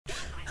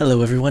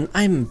Hello everyone,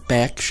 I'm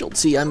back,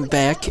 Schultzy, I'm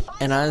back,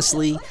 and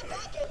honestly,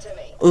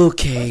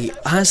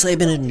 I've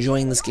been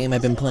enjoying this game.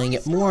 I've been playing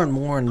it more and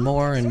more and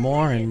more and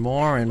more and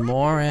more and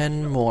more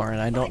and more,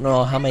 and I don't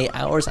know how many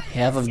hours I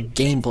have of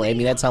gameplay. I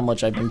mean, that's how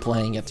much I've been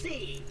playing it.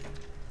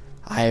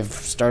 I've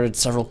started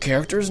several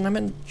characters, and I'm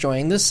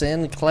enjoying this,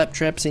 and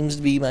Claptrap seems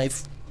to be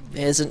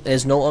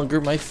is no longer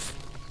my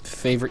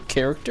favorite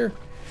character.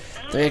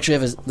 They actually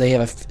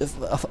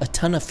have a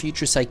ton of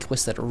future side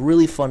quests that are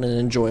really fun and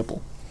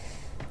enjoyable.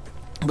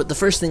 But the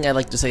first thing I'd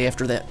like to say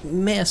after that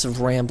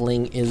massive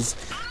rambling is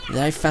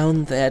that I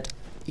found that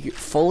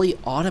fully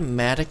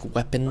automatic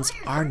weapons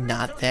are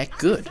not that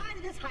good.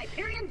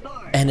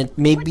 And it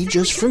may be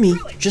just for me,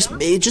 just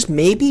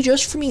maybe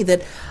just for me,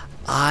 that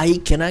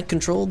I cannot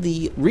control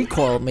the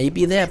recoil.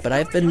 Maybe that, but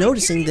I've been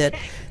noticing that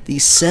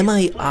these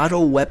semi-auto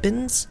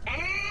weapons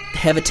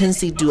have a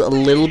tendency to do a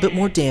little bit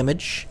more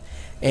damage.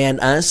 And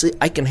honestly,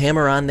 I can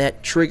hammer on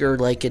that trigger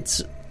like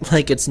it's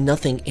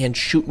nothing and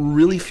shoot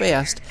really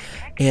fast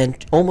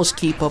and almost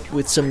keep up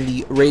with some of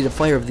the rate of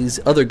fire of these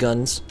other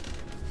guns.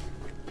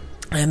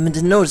 I've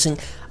been noticing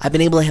I've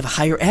been able to have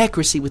higher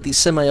accuracy with these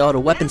semi-auto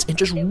weapons and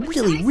just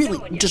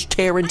really just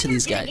tear into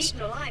these guys.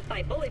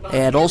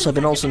 And also I've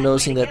been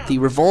noticing that the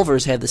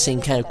revolvers have the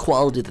same kind of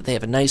quality, that they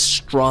have a nice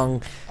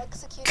strong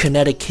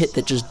kinetic hit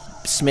that just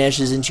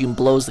smashes into you and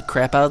blows the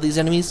crap out of these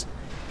enemies.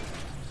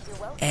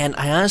 And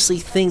I honestly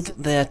think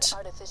that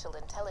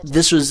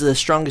this was the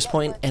strongest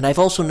point, and I've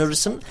also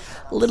noticed some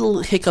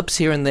little hiccups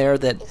here and there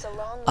that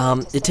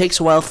it takes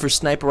a while for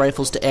sniper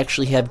rifles to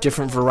actually have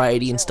different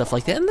variety and stuff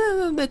like that,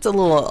 and that's a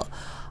little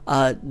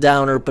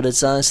downer, but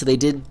it's honestly, they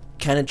did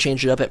kind of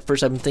change it up. At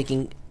first, I've been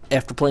thinking,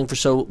 after playing for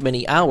so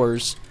many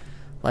hours,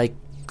 like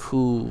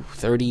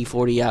 30,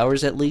 40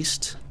 hours at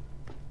least,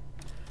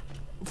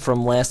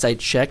 from last I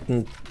checked,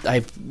 and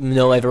I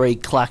know I've already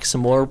clocked some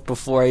more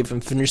before I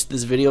even finished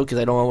this video, because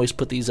I don't always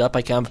put these up.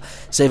 I kind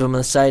of save them on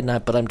the side,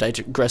 but I'm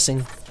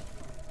digressing.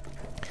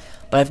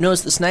 But I've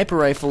noticed the sniper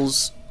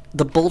rifles,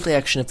 the bolt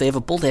action, if they have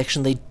a bolt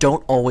action, they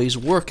don't always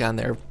work on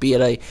there. Be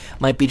it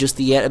might be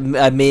just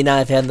I may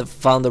not have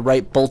found the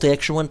right bolt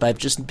action one, but I've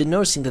just been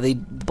noticing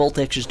that bolt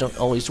actions don't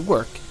always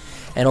work.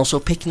 And also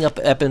picking up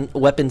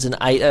weapons and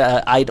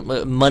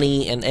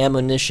money and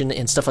ammunition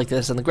and stuff like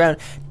this on the ground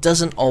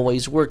doesn't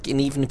always work. And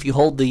even if you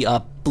hold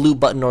the blue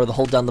button or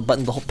hold down the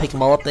button to pick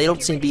them all up, they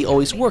don't seem to be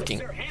always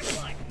working.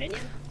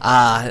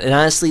 And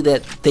honestly,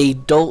 that they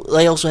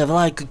also have a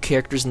lot of good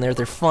characters in there.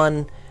 They're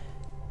fun.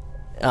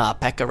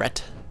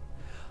 Pecaret.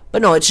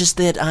 But no, it's just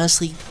that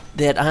honestly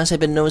I've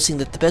been noticing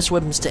that the best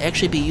weapons to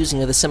actually be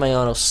using are the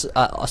semi-auto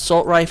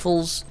assault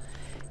rifles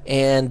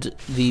and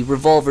the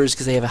revolvers,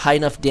 because they have a high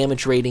enough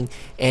damage rating,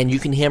 and you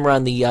can hammer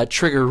on the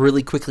trigger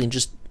really quickly and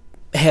just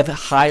have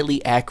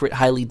highly accurate,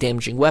 highly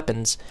damaging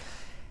weapons.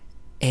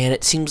 And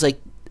it seems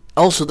like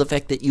also the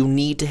fact that you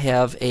need to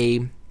have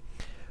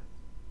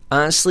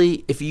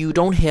honestly, if you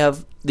don't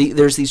have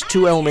there's these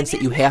two elements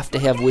that you have to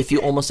have with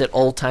you almost at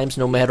all times,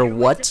 no matter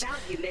what,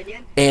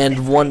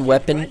 and one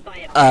weapon,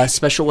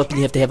 special weapon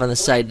you have to have on the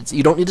side.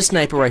 You don't need a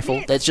sniper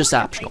rifle, that's just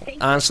optional.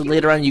 Honestly,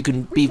 later on you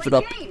can beef it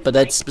up, but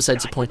that's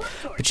besides the point.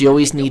 But you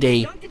always need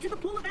it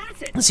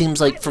seems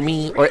like for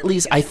me, or at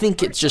least I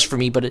think it's just for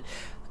me, but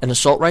an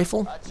assault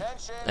rifle,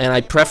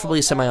 and preferably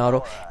a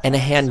semi-auto, and a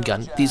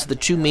handgun. These are the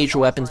two major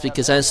weapons,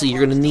 because honestly you're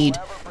going to need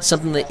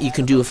something that you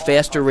can do a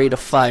faster rate of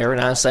fire,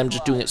 and honestly I'm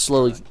just doing it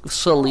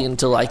slowly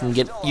until I can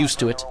get used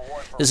to it.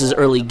 This is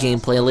early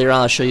gameplay. Later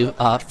on I'll show you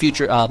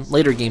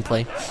later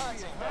gameplay.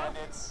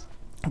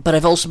 But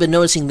I've also been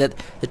noticing that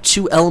the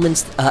two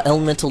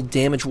elemental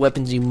damage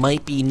weapons you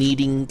might be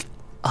needing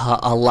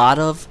a lot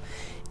of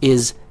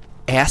is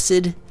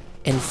acid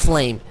and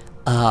flame.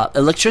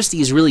 Electricity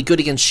is really good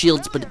against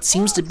shields, but it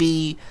seems to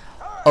be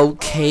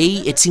okay.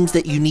 It seems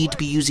that you need to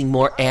be using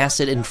more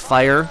acid and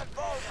fire,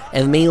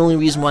 and the main only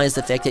reason why is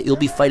the fact that you'll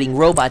be fighting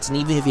robots, and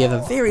even if you have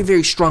a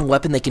very strong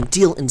weapon that can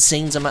deal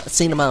insane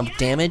amount of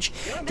damage,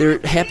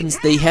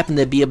 they happen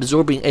to be able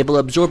to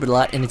absorb it a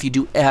lot, and if you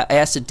do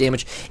acid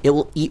damage, it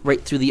will eat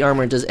right through the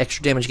armor and does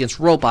extra damage against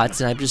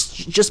robots. And I've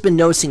just been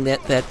noticing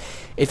that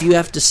if you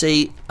have to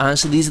say,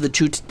 honestly, these are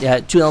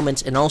the two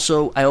elements. And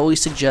also I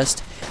always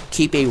suggest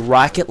keep a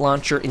rocket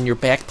launcher in your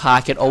back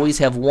pocket. Always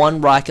have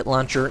one rocket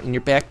launcher in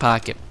your back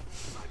pocket.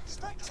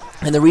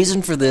 And the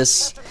reason for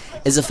this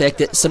is the fact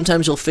that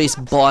sometimes you'll face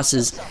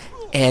bosses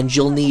and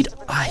you'll need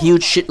a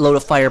huge shitload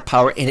of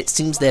firepower, and it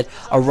seems that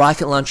a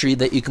rocket launcher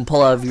that you can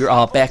pull out of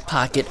your back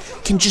pocket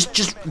can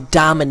just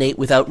dominate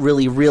without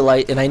really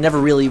realizing, and I never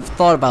really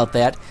thought about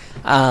that.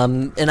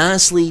 And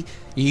honestly,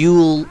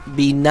 you'll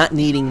be not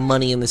needing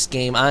money in this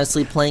game.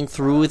 Honestly, playing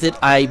through with it,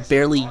 I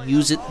barely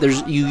use it.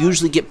 You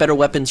usually get better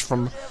weapons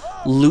from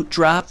loot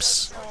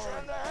drops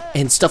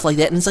and stuff like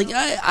that, and it's like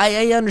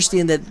I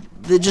understand that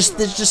there just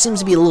seems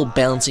to be a little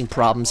balancing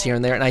problems here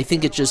and there, and I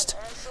think it's just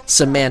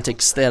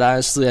semantics that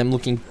honestly I'm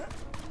looking,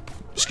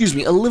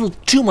 a little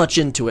too much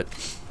into it.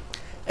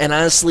 And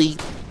honestly,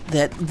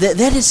 that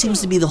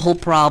seems to be the whole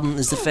problem,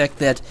 is the fact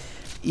that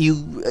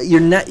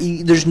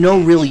there's no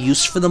real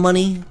use for the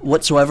money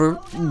whatsoever.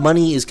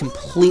 Money is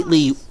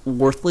completely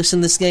worthless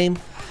in this game,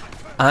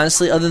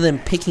 honestly, other than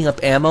picking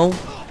up ammo.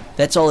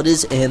 That's all it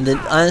is. And then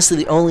honestly,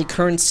 the only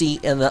currency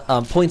and the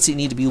points that you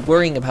need to be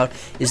worrying about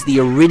is the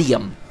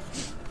iridium.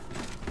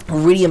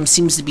 Iridium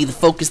seems to be the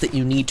focus that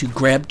you need to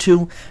grab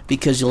to,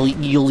 because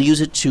you'll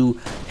use it to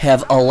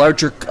have a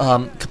larger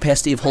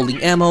capacity of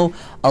holding ammo,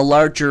 a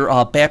larger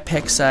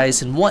backpack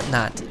size, and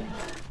whatnot.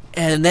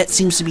 And that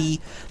seems to be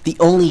the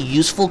only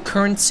useful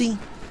currency.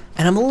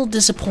 And I'm a little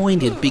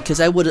disappointed, because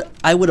I would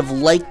have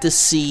liked to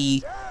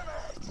see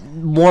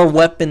more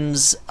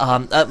weapons,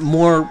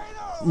 more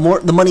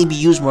the money be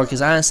used more.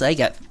 Because honestly, I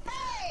got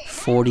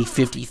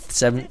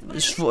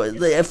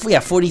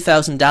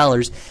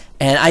 $40,000,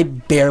 and I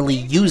barely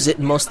use it.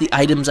 And most of the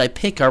items I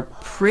pick are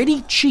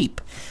pretty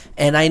cheap.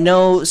 And I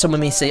know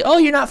someone may say, "Oh,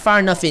 you're not far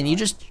enough in. You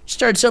just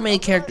started so many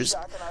characters."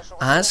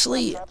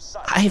 Honestly,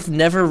 I've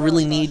never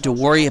really needed to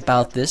worry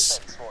about this,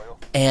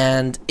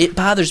 and it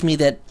bothers me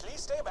that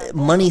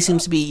money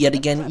seems to be yet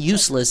again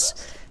useless.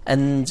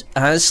 And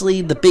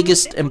honestly, the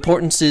biggest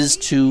importance is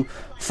to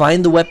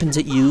find the weapons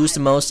that you use the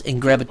most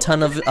and grab a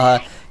ton of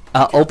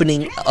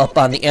opening up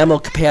on the ammo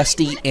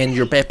capacity, and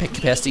your backpack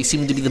capacity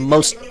seem to be the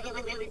most.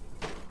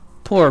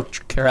 Poor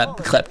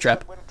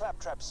Claptrap.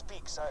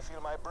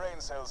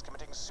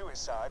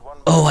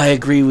 Oh, I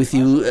agree with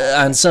you.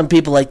 On some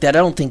people like that, I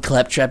don't think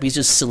Claptrap, he's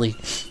just silly.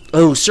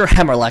 Oh, Sir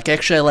Hammerlock,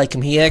 actually I like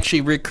him. He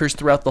actually recurs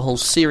throughout the whole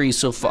series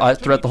so far,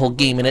 throughout the whole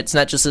game, and it's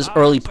not just this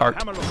early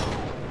part.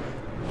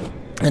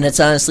 And it's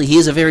honestly, he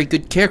is a very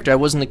good character. I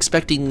wasn't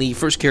expecting the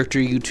first character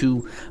you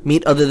to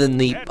meet, other than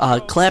the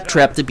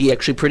Claptrap, to be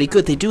actually pretty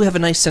good. They do have a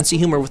nice sense of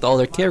humor with all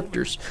their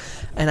characters.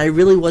 And I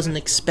really wasn't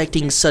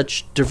expecting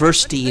such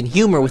diversity and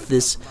humor with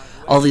this.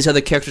 All these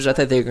other characters, I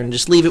thought they were going to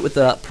just leave it with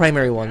the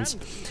primary ones.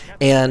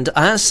 And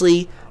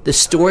honestly, the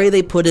story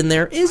they put in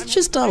there is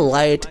just a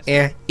light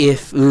thing.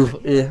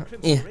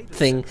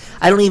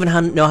 I don't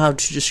even know how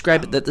to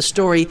describe it. That the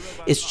story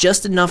is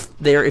just enough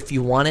there if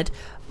you want it,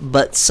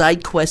 but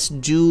side quests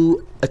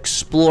do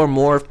explore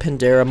more of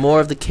Pandora, more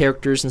of the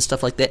characters and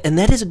stuff like that, and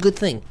that is a good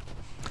thing.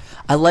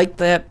 I like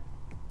that.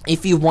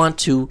 If you want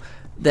to,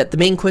 that the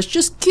main quest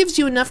just gives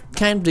you enough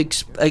kind of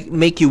to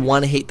make you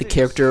want to hate the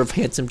character of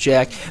Handsome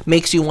Jack,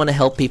 makes you want to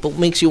help people,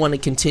 makes you want to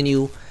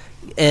continue.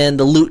 And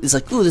the loot is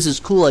like, ooh, this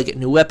is cool. I get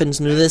new weapons,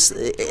 new this.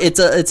 It's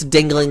a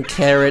dangling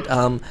carrot.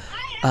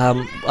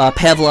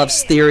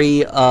 Pavlov's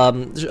theory,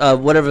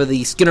 whatever,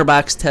 the Skinner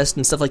box test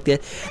and stuff like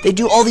that. They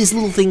do all these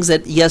little things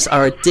that, yes,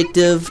 are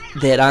addictive.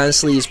 That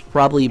honestly is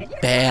probably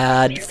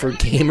bad for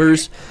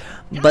gamers,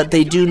 but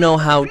they do know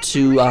how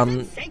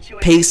to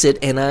pace it.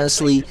 And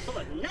honestly,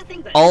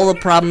 all the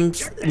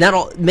problems,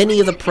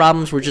 many of the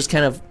problems were just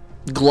kind of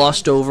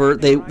glossed over.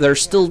 They're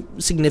still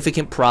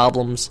significant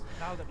problems.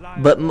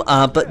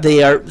 But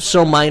they are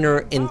so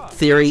minor in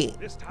theory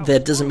that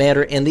it doesn't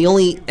matter. And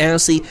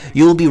honestly,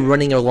 you'll be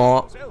running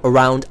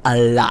around a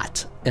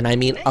lot, and I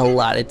mean a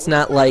lot. It's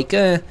not like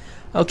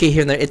okay,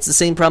 here and there. It's the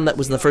same problem that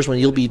was in the first one.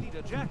 You'll be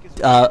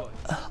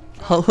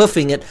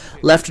hoofing it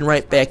left and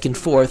right, back and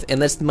forth,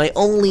 and that's my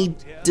only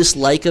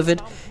dislike of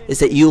it, is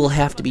that you will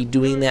have to be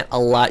doing that a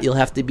lot. You'll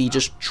have to be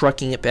just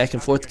trucking it back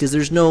and forth, because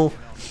there's no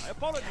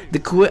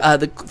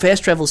the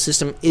fast travel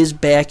system is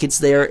back. It's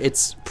there.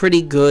 It's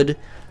pretty good.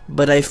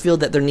 But I feel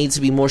that there needs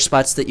to be more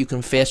spots that you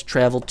can fast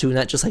travel to,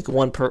 not just like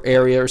one per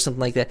area or something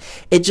like that.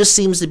 It just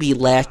seems to be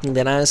lacking.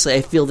 That honestly,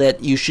 I feel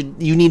that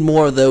you need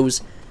more of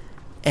those.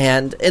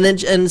 And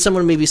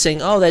someone may be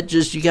saying, oh, that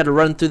just, you got to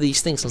run through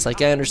these things. And it's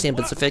like, I understand,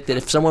 but it's the fact that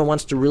if someone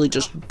wants to really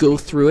just go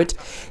through it,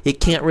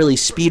 it can't really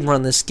speed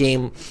run this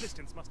game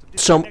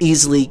so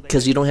easily,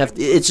 because you don't have.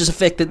 It's just a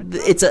fact that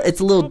it's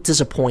a little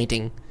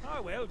disappointing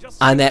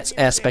on that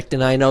aspect.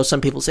 And I know some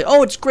people say,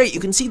 oh, it's great, you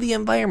can see the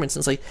environments.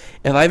 And it's like,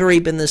 if I've already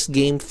been in this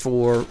game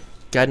for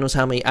God knows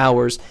how many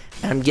hours,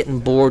 and I'm getting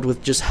bored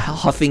with just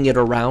huffing it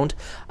around,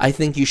 I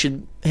think you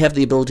should have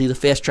the ability to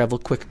fast travel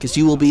quicker, because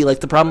you will be like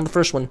the problem with the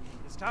first one.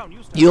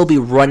 You'll be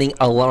running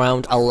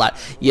around a lot.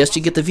 Yes,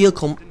 you get the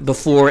vehicle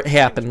before it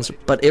happens,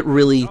 but it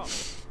really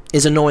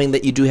is annoying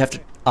that you do have to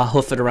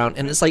hoof it around.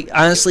 And it's like,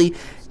 honestly,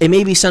 it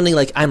may be sounding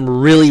like I'm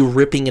really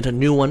ripping it a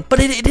new one, but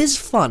it is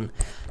fun.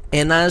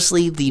 And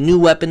honestly, the new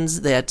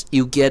weapons that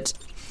you get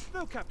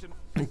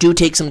do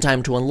take some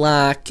time to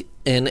unlock,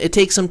 and it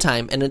takes some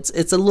time, and it's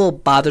a little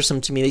bothersome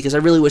to me, because I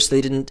really wish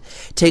they didn't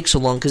take so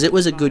long, because it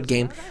was a good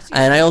game.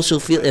 And I also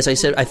feel, as I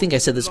said, I think I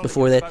said this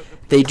before, that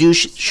they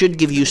should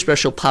give you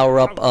special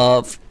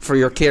power-up for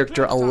your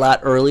character a lot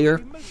earlier.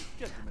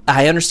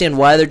 I understand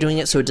why they're doing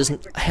it, so it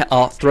doesn't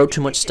throw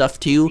too much stuff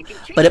to you,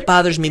 but it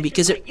bothers me,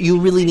 because you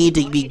really need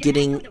to be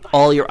getting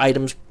all your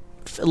items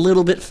a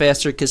little bit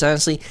faster, because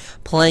honestly,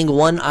 playing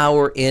 1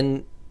 hour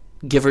in,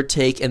 give or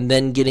take, and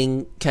then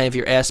getting kind of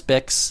your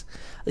aspects,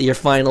 your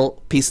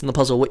final piece in the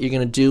puzzle, what you're going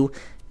to do,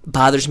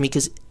 bothers me,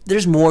 because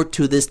there's more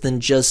to this than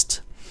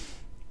just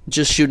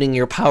shooting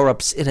your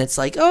power-ups. And it's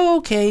like, oh,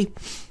 okay,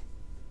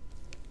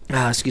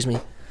 excuse me,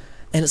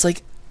 and it's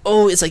like,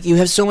 oh, it's like you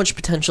have so much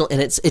potential, and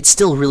it's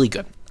still really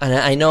good. And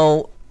I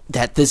know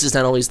that this is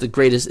not always the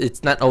greatest.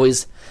 It's not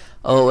always,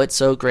 oh, it's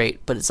so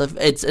great, but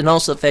it's and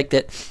also the fact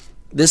that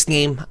this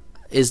game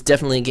is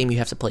definitely a game you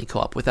have to play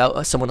co-op.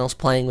 Without someone else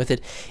playing with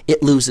it,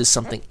 it loses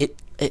something.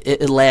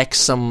 It lacks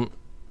some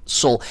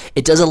soul.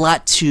 It does a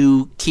lot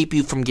to keep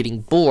you from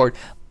getting bored,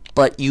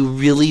 but you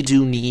really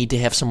do need to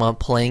have someone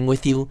playing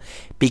with you,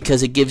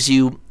 because it gives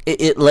you,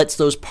 it lets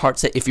those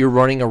parts that if you're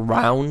running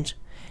around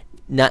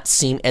not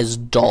seem as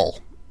dull,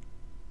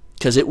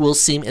 because it will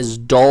seem as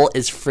dull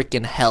as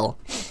freaking hell.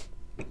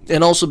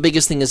 And also,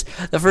 biggest thing is,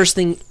 the first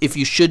thing if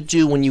you should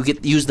do when you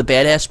use the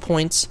badass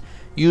points,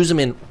 use them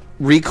in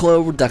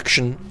recoil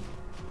reduction,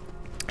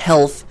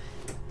 health,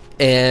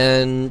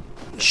 and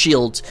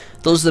shields.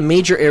 Those are the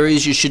major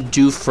areas you should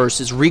do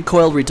first. Is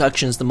recoil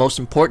reduction is the most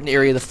important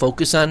area to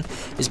focus on,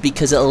 is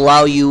because it'll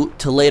allow you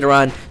to later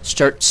on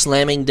start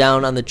slamming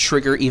down on the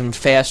trigger even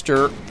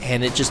faster,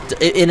 and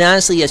and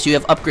honestly, yes, you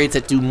have upgrades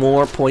that do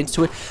more points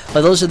to it,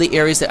 but those are the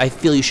areas that I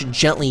feel you should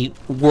gently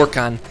work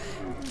on.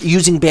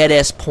 Using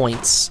badass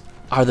points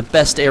are the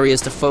best areas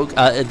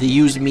to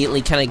use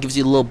immediately. Kind of gives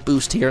you a little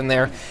boost here and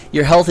there.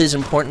 Your health is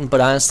important, but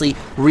honestly,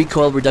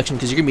 recoil reduction,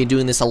 because you're going to be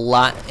doing this a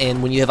lot,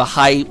 and when you have a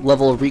high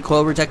level of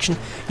recoil reduction,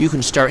 you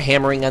can start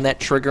hammering on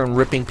that trigger and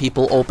ripping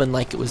people open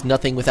like it was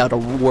nothing without a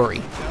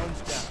worry.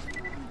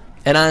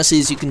 And honestly,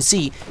 as you can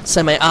see,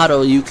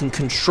 semi-auto, you can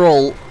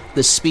control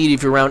the speed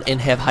of your round and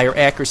have higher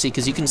accuracy,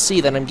 because you can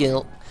see that I'm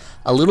getting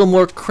a little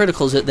more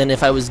critical than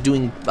if I was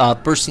doing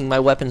bursting my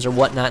weapons or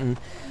whatnot. And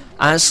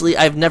honestly,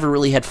 I've never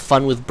really had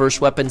fun with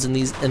burst weapons in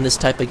this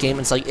type of game.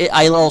 It's like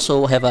I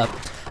also have a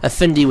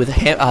affinity with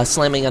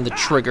slamming on the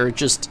trigger,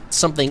 just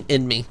something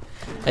in me.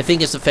 I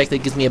think it's the fact that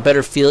it gives me a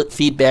better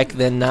feedback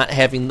than not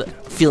having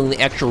feeling the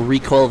actual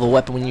recoil of a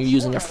weapon when you're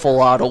using a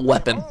full auto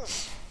weapon.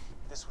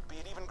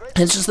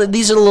 And it's just that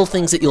these are the little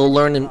things that you'll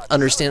learn and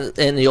understand,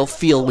 and you'll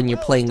feel when you're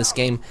playing this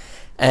game.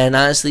 And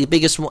honestly, the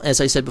biggest one,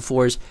 as I said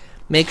before, is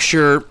make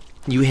sure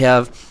you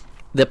have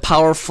the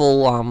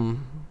powerful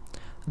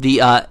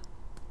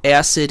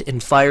acid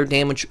and fire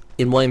damage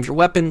in one of your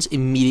weapons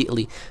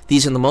immediately.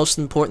 These are the most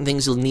important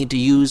things you'll need to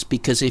use,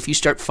 because if you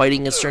start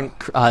fighting against certain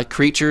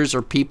creatures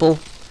or people,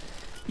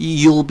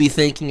 you'll be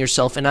thinking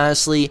yourself, and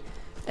honestly,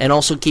 and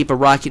also keep a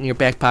rocket in your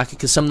back pocket,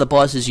 because some of the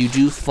bosses you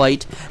do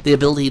fight, the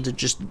ability to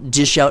just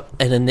dish out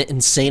an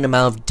insane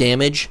amount of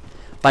damage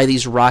by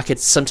these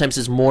rockets sometimes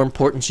is more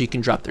important, so you can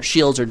drop their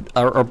shields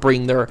or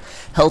bring their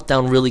health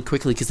down really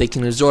quickly, because they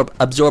can absorb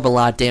a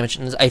lot of damage.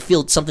 And I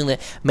feel it's something that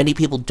many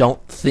people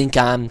don't think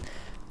on,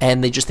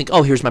 and they just think,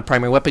 oh, here's my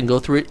primary weapon, go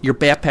through it. Your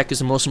backpack is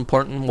the most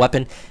important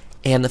weapon,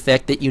 and the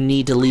fact that you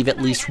need to leave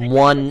at least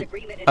one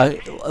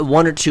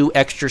or two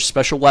extra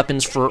special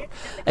weapons for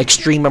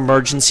extreme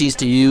emergencies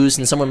to use,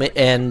 and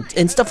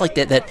stuff like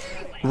that. That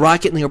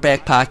rocket in your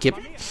back pocket,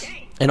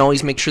 and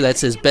always make sure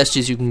that's as best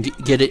as you can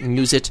get it and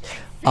use it.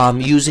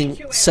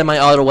 Using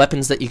semi-auto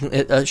weapons that you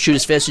can shoot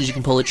as fast as you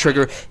can pull the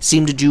trigger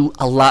seem to do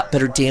a lot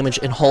better damage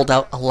and hold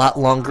out a lot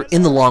longer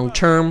in the long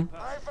term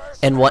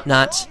and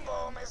whatnot.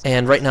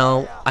 And right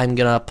now, I'm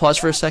gonna pause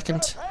for a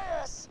second.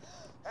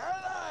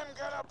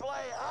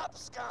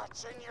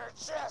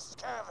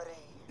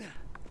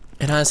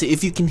 And honestly,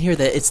 if you can hear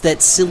that, it's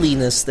that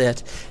silliness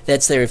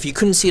that's there. If you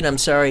couldn't see it, I'm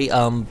sorry.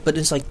 But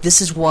it's like,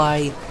 this is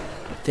why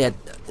that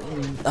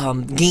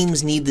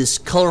games need this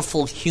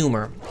colorful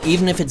humor.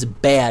 Even if it's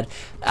bad,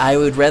 I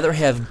would rather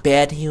have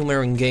bad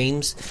humor in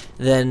games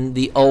than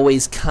the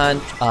always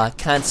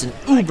constant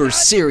uber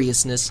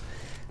seriousness.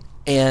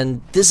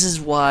 And this is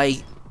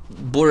why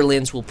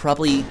Borderlands will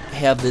probably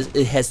have this.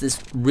 It has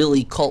this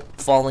really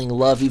cult-following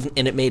love,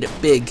 and it made it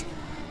big,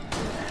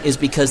 is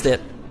because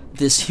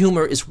this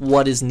humor is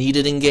what is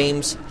needed in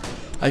games.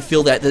 I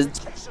feel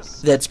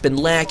that's been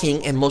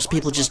lacking, and most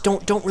people just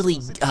don't really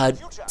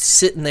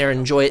sit in there and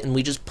enjoy it, and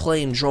we just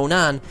play and drone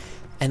on.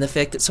 And the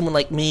fact that someone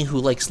like me, who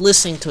likes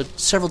listening to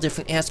several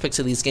different aspects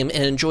of these games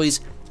and enjoys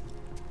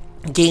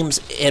games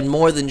and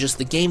more than just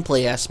the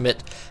gameplay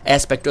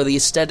aspect or the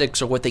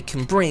aesthetics or what they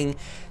can bring,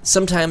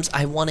 sometimes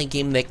I want a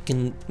game that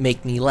can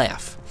make me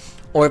laugh.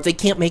 Or if they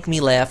can't make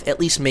me laugh, at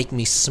least make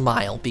me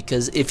smile,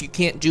 because if you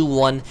can't do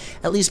one,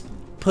 at least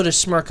put a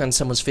smirk on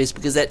someone's face,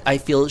 because that, I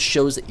feel,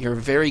 shows that you're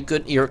very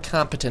good, you're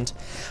competent.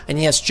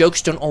 And yes,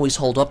 jokes don't always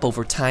hold up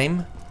over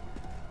time,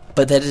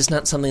 but that is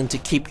not something to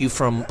keep you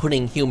from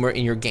putting humor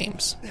in your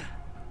games.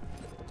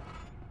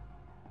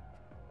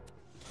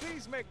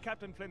 Please make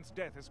Captain Flint's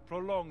death as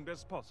prolonged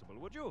as possible,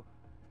 would you?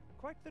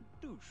 Quite the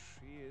douche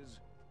he is.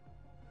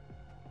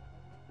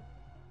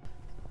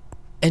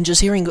 And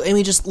just hearing, I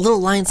mean, just little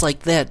lines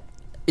like that,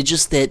 it's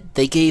just that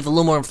they gave a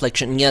little more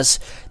inflection. And yes,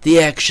 the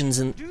actions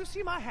and... Do you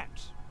see my hat?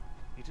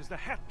 It is the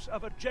hat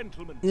of a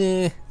gentleman.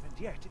 And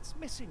yet it's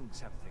missing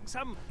something.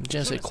 Some...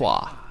 Je sais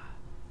quoi.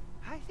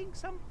 I think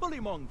some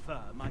bullymong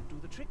fur might do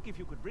the trick if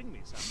you could bring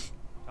me some.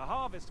 To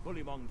harvest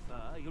bullymong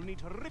fur, you'll need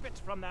to rip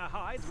it from their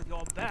hides with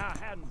your bare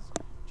hands.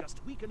 Just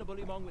weaken a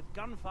bullymong with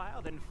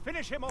gunfire, then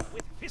finish him off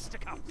with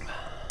fisticuffs.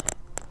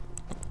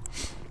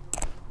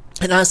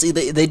 And honestly,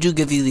 they do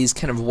give you these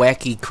kind of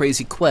wacky,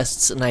 crazy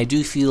quests, and I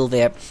do feel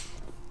that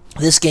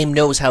this game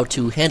knows how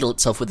to handle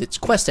itself with its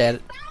quest at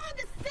it.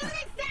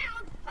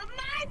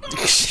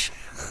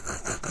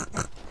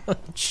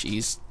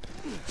 Jeez.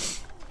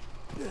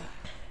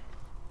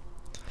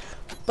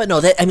 But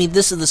no, I mean,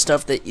 this is the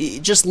stuff that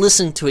just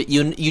listen to it.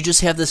 You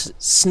just have this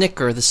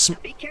snicker. Be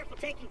careful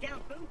taking down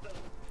Boom Boom.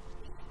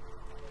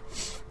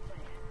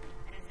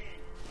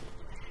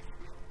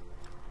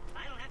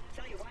 I don't have to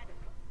tell you why.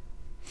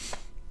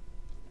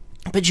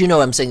 But you know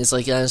what I'm saying? It's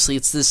like, honestly,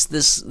 it's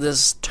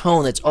this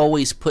tone that's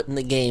always put in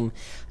the game,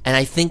 and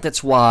I think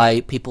that's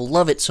why people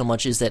love it so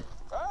much. Is that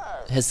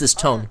it has this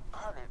tone.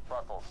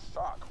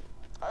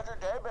 How's your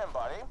day been,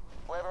 buddy?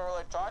 We haven't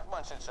really talked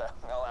much since I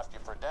left you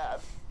for dead.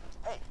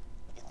 Hey,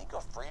 you think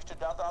you'll freeze to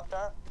death out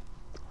there?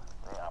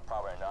 No,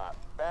 probably not.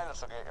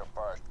 Bandits will get you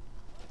first.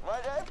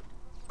 My day?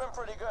 Been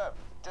pretty good.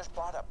 Just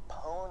bought a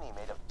pony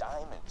made of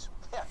diamonds.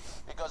 Yeah,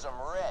 because I'm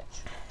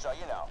rich. So,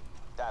 you know,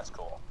 that's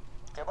cool.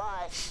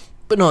 Goodbye.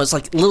 But no, it's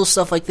like little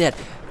stuff like that.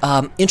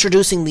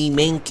 Introducing the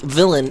main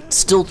villain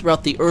still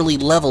throughout the early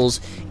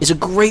levels is a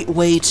great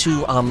way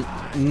to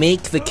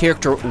make the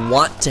character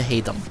want to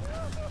hate them.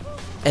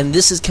 And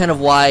this is kind of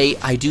why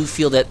I do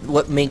feel that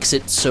what makes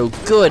it so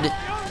good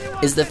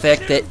is the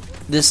fact that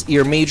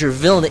your major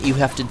villain that you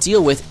have to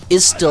deal with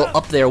is still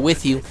up there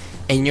with you,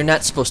 and you're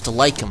not supposed to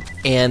like him.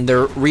 And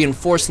they're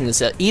reinforcing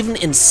this. Even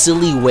in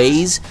silly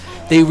ways,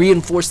 they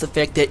reinforce the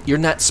fact that you're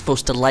not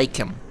supposed to like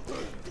him.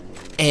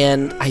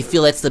 And I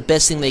feel that's the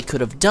best thing they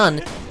could have done,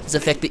 is the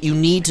fact that you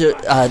need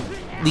to,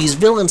 these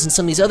villains in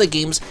some of these other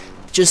games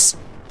just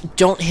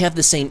don't have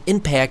the same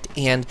impact,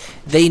 and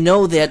they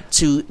know that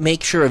to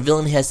make sure a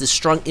villain has this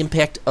strong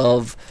impact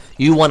of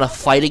you want to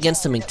fight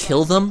against them and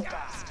kill them.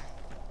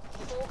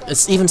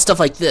 It's even stuff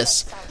like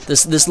this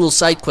little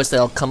side quest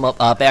that'll come up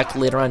back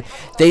later on.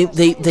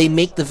 They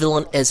make the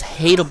villain as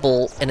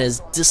hateable and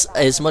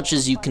as much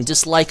as you can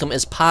dislike them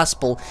as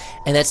possible,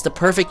 and that's the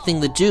perfect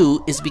thing to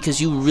do, is because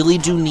you really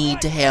do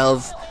need to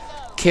have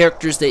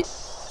characters that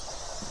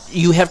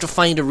you have to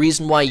find a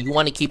reason why you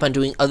want to keep on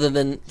doing other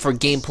than for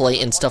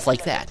gameplay and stuff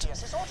like that.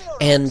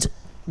 And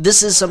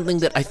this is something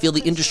that I feel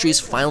the industry is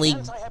finally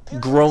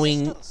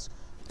growing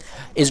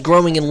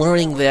and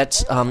learning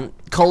that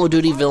Call of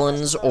Duty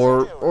villains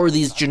or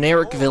these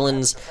generic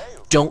villains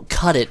don't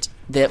cut it,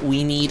 that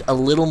we need a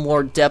little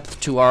more depth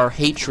to our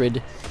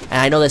hatred. And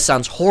I know that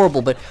sounds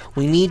horrible, but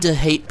we need to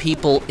hate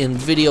people in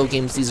video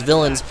games, these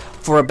villains,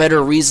 for a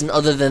better reason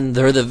other than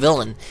they're the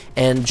villain.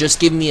 And just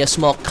giving me a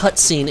small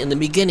cutscene in the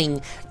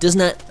beginning does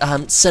not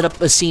set up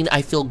a scene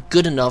I feel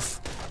good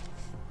enough.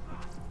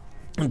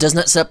 It does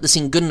not set up the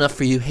scene good enough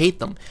for you to hate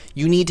them.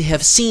 You need to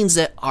have scenes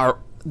that are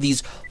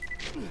these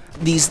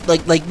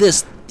like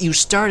this. You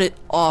start it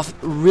off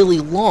really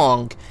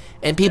long,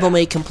 and people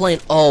may complain,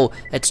 oh,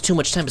 that's too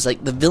much time. It's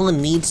like the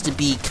villain needs to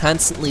be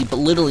constantly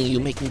belittling you,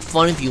 making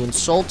fun of you,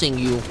 insulting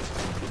you.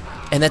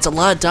 And that's a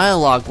lot of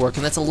dialogue work,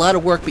 and that's a lot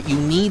of work, but you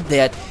need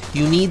that.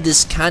 You need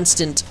this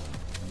constant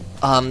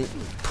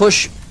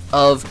push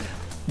of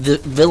the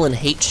villain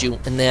hates you,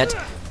 and that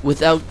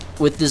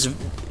with this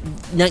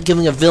not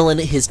giving a villain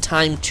his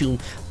time to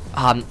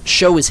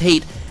show his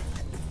hate,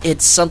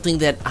 it's something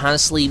that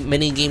honestly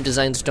many game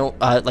designs don't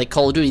like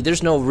Call of Duty.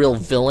 There's no real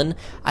villain.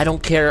 I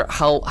don't care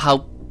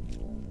how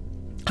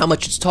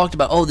much it's talked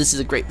about. Oh, this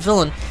is a great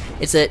villain.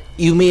 It's that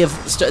you may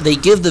have they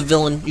give the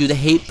villain you the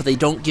hate, but they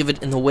don't give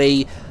it in the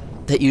way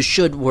that you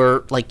should.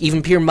 Where like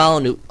even Pierre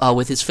Molyneux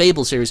with his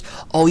Fable series.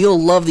 Oh, you'll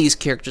love these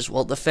characters.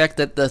 Well, the fact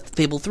that the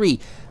Fable 3.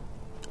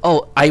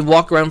 Oh, I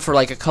walk around for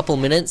like a couple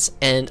minutes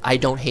and I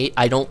don't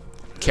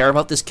care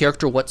about this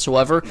character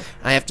whatsoever.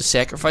 I have to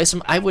sacrifice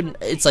him. I wouldn't.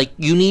 It's like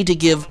you need to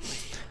give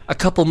a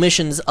couple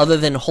missions other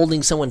than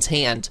holding someone's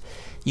hand.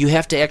 You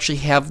have to actually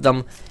have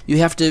them. You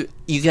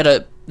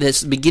gotta.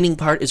 This beginning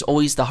part is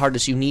always the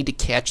hardest. You need to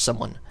catch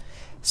someone.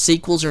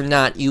 Sequels or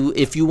not,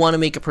 if you want to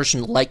make a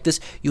person like this,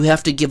 you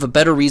have to give a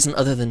better reason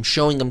other than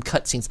showing them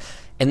cutscenes.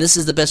 And this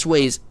is the best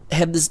way, is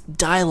have this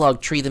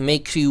dialogue tree that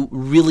makes you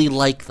really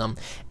like them.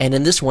 And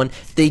in this one,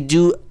 they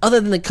do,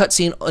 other than the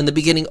cutscene in the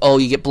beginning, oh,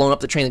 you get blown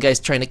up the train, the guy's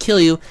trying to kill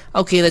you.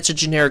 Okay, that's a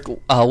generic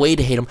way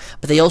to hate him.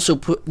 But they also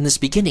put in this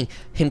beginning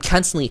him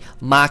constantly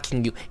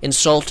mocking you,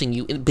 insulting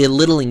you,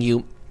 belittling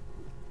you,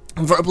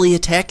 verbally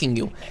attacking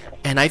you.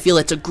 And I feel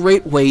it's a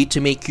great way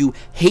to make you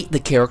hate the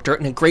character,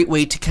 and a great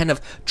way to kind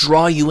of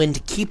draw you in to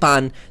keep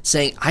on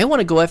saying, I want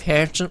to go have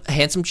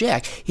Handsome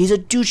Jack. He's a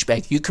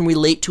douchebag. You can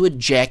relate to a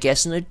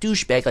jackass and a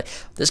douchebag. Like,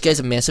 this guy's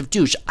a massive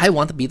douche. I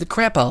want to beat the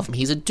crap out of him.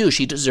 He's a douche.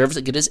 He deserves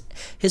to get his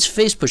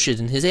face pushed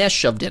in, his ass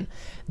shoved in.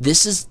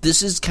 This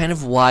is kind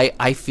of why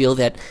I feel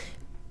that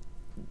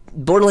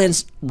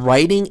Borderlands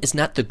writing is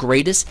not the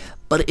greatest,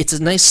 but it's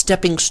a nice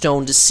stepping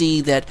stone to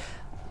see that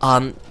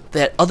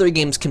that other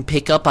games can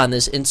pick up on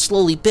this, and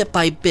slowly, bit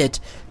by bit,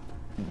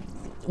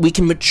 we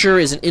can mature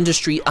as an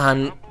industry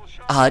on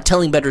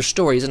telling better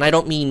stories. And I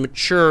don't mean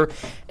mature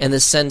in the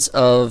sense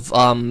of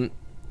what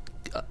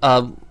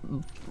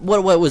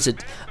was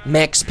it,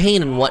 Max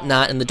Payne and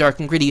whatnot, and the dark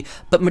and gritty,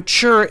 but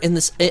mature in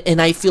this,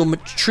 and I feel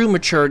true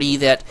maturity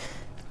that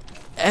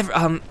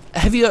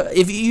have you?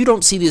 If you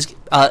don't see these,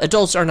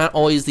 adults are not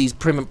always these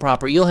prim and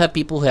proper. You'll have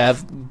people who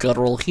have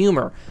guttural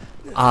humor.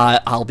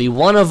 I'll be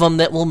one of them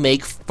that will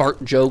make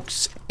fart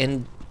jokes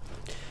and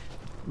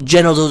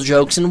genital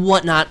jokes and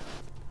whatnot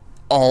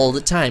all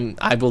the time.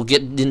 I will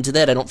get into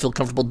that. I don't feel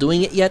comfortable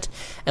doing it yet.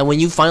 And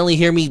when you finally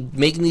hear me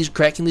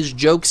cracking these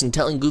jokes and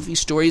telling goofy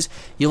stories,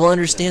 you will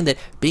understand that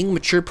being a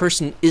mature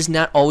person is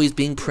not always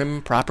being prim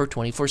and proper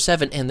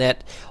 24/7, and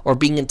that, or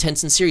being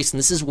intense and serious. And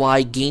this is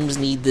why games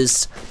need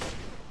this.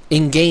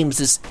 In games,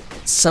 this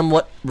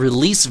somewhat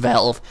release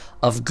valve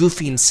of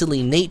goofy and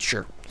silly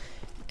nature.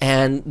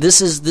 And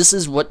this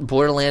is what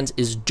Borderlands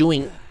is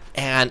doing,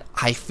 and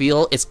I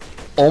feel it's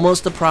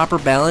almost the proper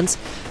balance,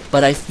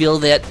 but I feel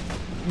that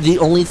the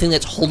only thing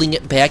that's holding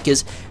it back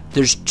is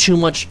there's too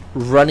much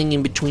running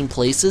in between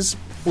places,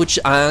 which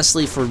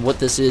honestly, for what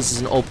this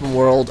is an open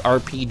world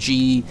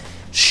RPG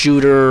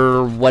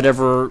shooter,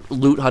 whatever,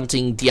 loot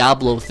hunting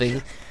Diablo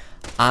thing.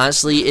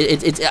 Honestly,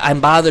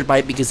 I'm bothered by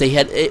it because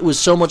it was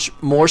so much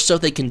more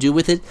stuff they can do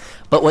with it,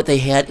 but what they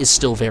had is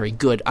still very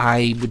good,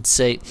 I would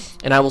say.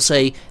 And I will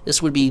say,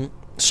 this would be,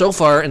 so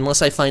far,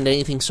 unless I find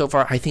anything so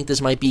far, I think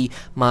this might be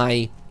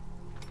my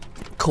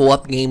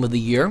co-op game of the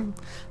year.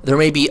 There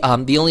may be,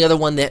 the only other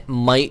one that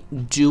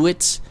might do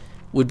it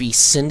would be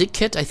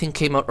Syndicate, I think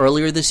came out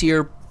earlier this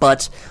year,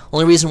 but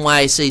only reason why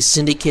I say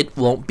Syndicate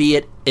won't be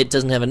it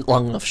doesn't have a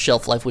long enough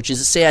shelf life, which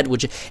is sad,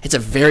 it's a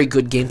very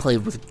good gameplay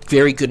with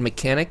very good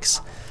mechanics,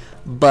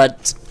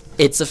 but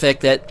it's the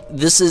fact that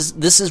this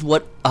is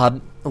what,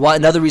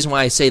 another reason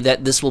why I say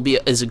that this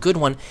is a good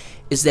one,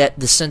 is that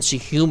the sense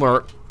of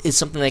humor is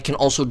something that can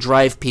also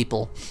drive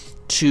people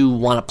to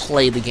want to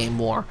play the game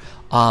more.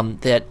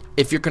 That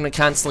if you're going to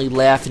constantly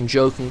laugh and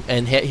joke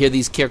and hear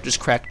these characters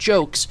crack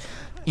jokes,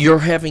 you're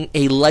having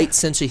a light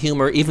sense of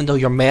humor, even though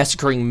you're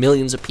massacring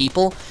millions of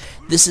people.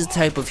 This is the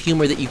type of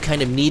humor that you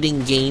kind of need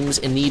in games,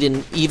 and need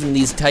in even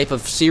these type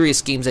of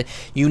serious games, that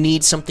you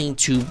need something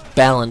to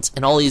balance,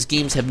 and all these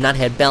games have not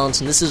had balance,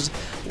 and this is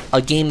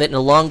a game that in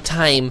a long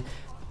time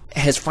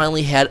has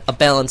finally had a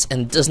balance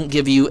and doesn't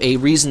give you a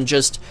reason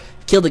just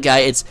kill the guy.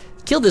 It's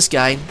kill this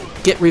guy,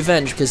 get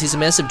revenge, because he's a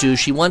massive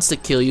douche, he wants to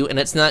kill you, and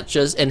it's not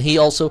just, and he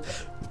also,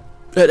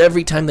 at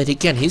every time that he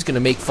can, he's going to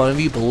make fun of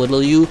you,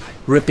 belittle you,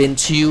 rip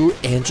into you,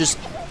 and just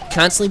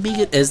constantly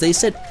be, as they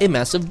said, a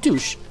massive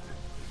douche.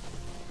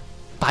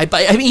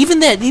 Bye-bye. I mean,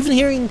 even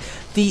hearing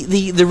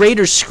the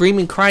raiders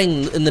screaming,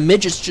 crying, and the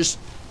midgets just,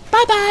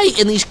 bye-bye,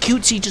 and these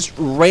cutesy, just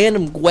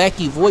random,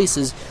 wacky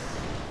voices,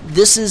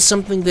 this is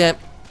something that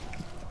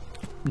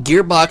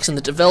Gearbox and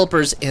the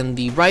developers and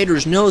the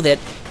writers know, that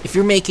if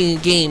you're making a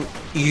game,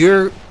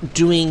 you're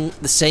doing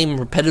the same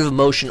repetitive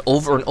motion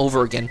over and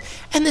over again,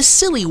 and this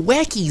silly,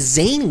 wacky,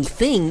 zany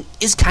thing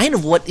is kind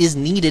of what is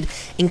needed,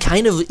 and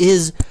kind of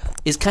is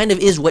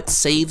what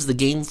saves the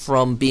game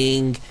from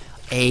being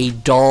a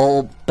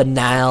dull,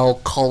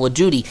 banal Call of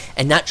Duty,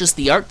 and not just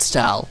the art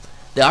style.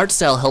 The art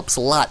style helps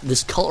a lot.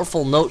 This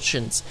colorful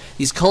notions,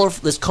 this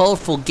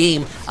colorful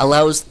game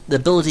allows the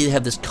ability to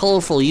have this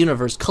colorful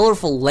universe,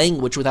 colorful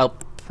language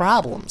without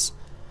problems,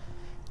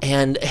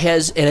 and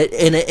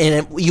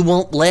you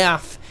won't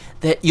laugh.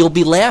 That you'll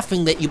be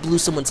laughing that you blew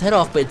someone's head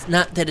off, but it's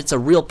not that it's a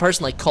real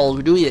person like Call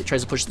of Duty that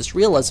tries to push this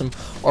realism,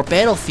 or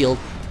Battlefield,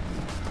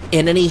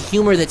 and any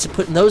humor that's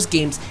put in those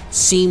games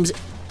seems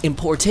in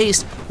poor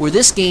taste, where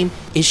this game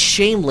is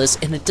shameless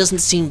and it doesn't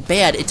seem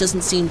bad. It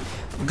doesn't seem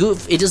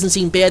it doesn't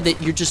seem bad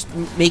that you're just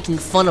making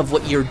fun of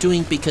what you're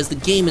doing, because the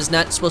game is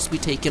not supposed to be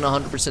taken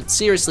 100%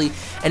 seriously,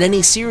 and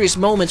any serious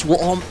moments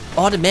will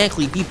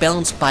automatically be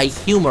balanced by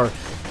humor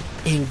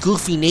and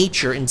goofy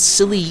nature and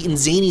silly and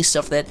zany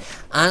stuff that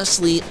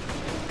honestly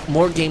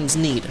more games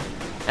need.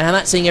 And I'm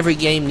not saying every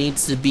game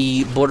needs to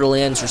be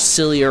Borderlands or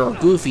sillier or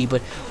goofy,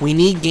 but we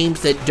need games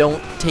that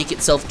don't take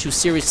itself too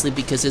seriously,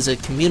 because as a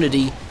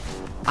community,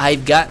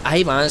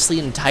 I'm honestly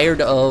tired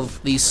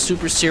of these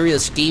super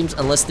serious games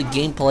unless the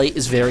gameplay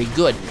is very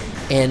good,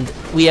 and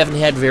we haven't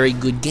had very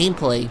good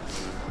gameplay.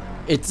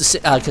 It's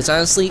because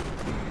honestly,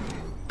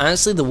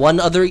 there's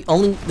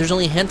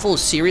only a handful of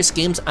serious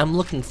games I'm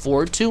looking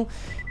forward to,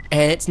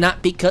 and it's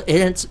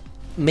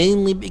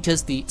mainly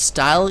because the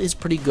style is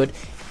pretty good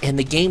and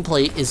the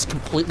gameplay is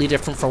completely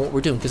different from what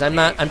we're doing. Because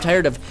I'm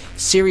tired of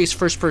serious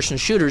first-person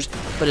shooters,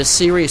 but a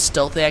serious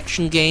stealth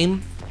action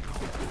game,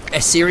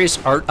 a serious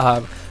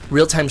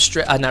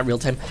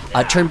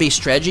turn-based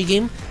strategy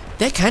game,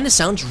 that kind of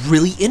sounds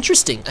really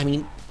interesting. I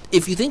mean,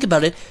 if you think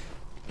about it,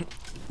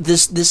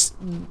 this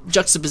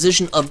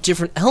juxtaposition of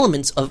different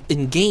elements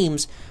in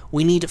games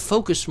we need to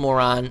focus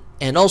more on.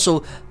 And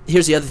also,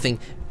 here's the other thing: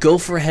 go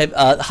for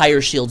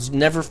higher shields.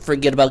 Never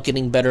forget about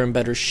getting better and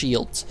better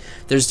shields.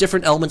 There's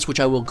different elements which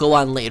I will go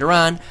on later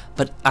on,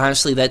 but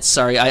honestly,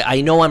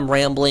 I know I'm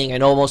rambling. I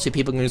know most of the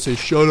people are going to say,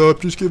 "Shut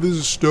up, just give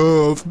us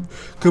stuff.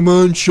 Come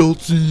on,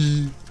 Schultz.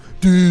 I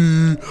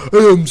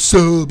am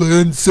sub.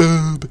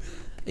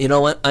 You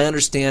know what? I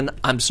understand.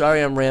 I'm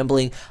sorry I'm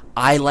rambling.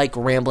 I like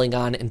rambling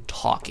on and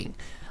talking.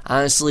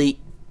 Honestly,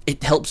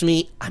 it helps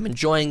me. I'm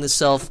enjoying this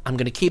self. I'm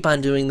going to keep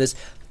on doing this.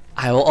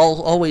 I will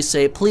always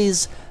say,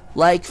 please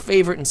like,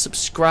 favorite, and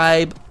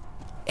subscribe.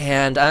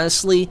 And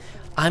honestly,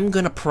 I'm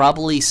going to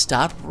probably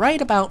stop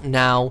right about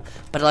now,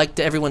 but I'd like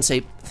to everyone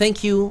say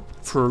thank you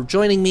for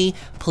joining me.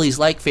 Please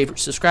like, favorite,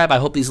 subscribe. I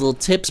hope these little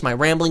tips, my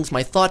ramblings,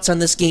 my thoughts on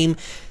this game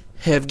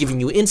have given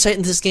you insight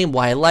into this game,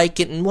 why I like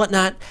it and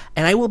whatnot,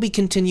 and I will be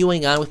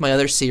continuing on with my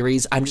other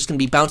series. I'm just going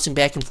to be bouncing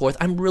back and forth.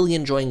 I'm really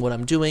enjoying what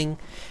I'm doing,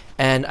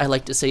 and I'd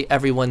like to say,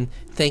 everyone,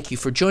 thank you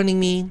for joining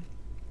me,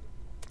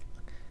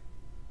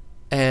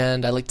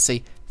 and I'd like to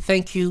say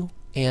thank you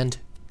and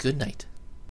good night.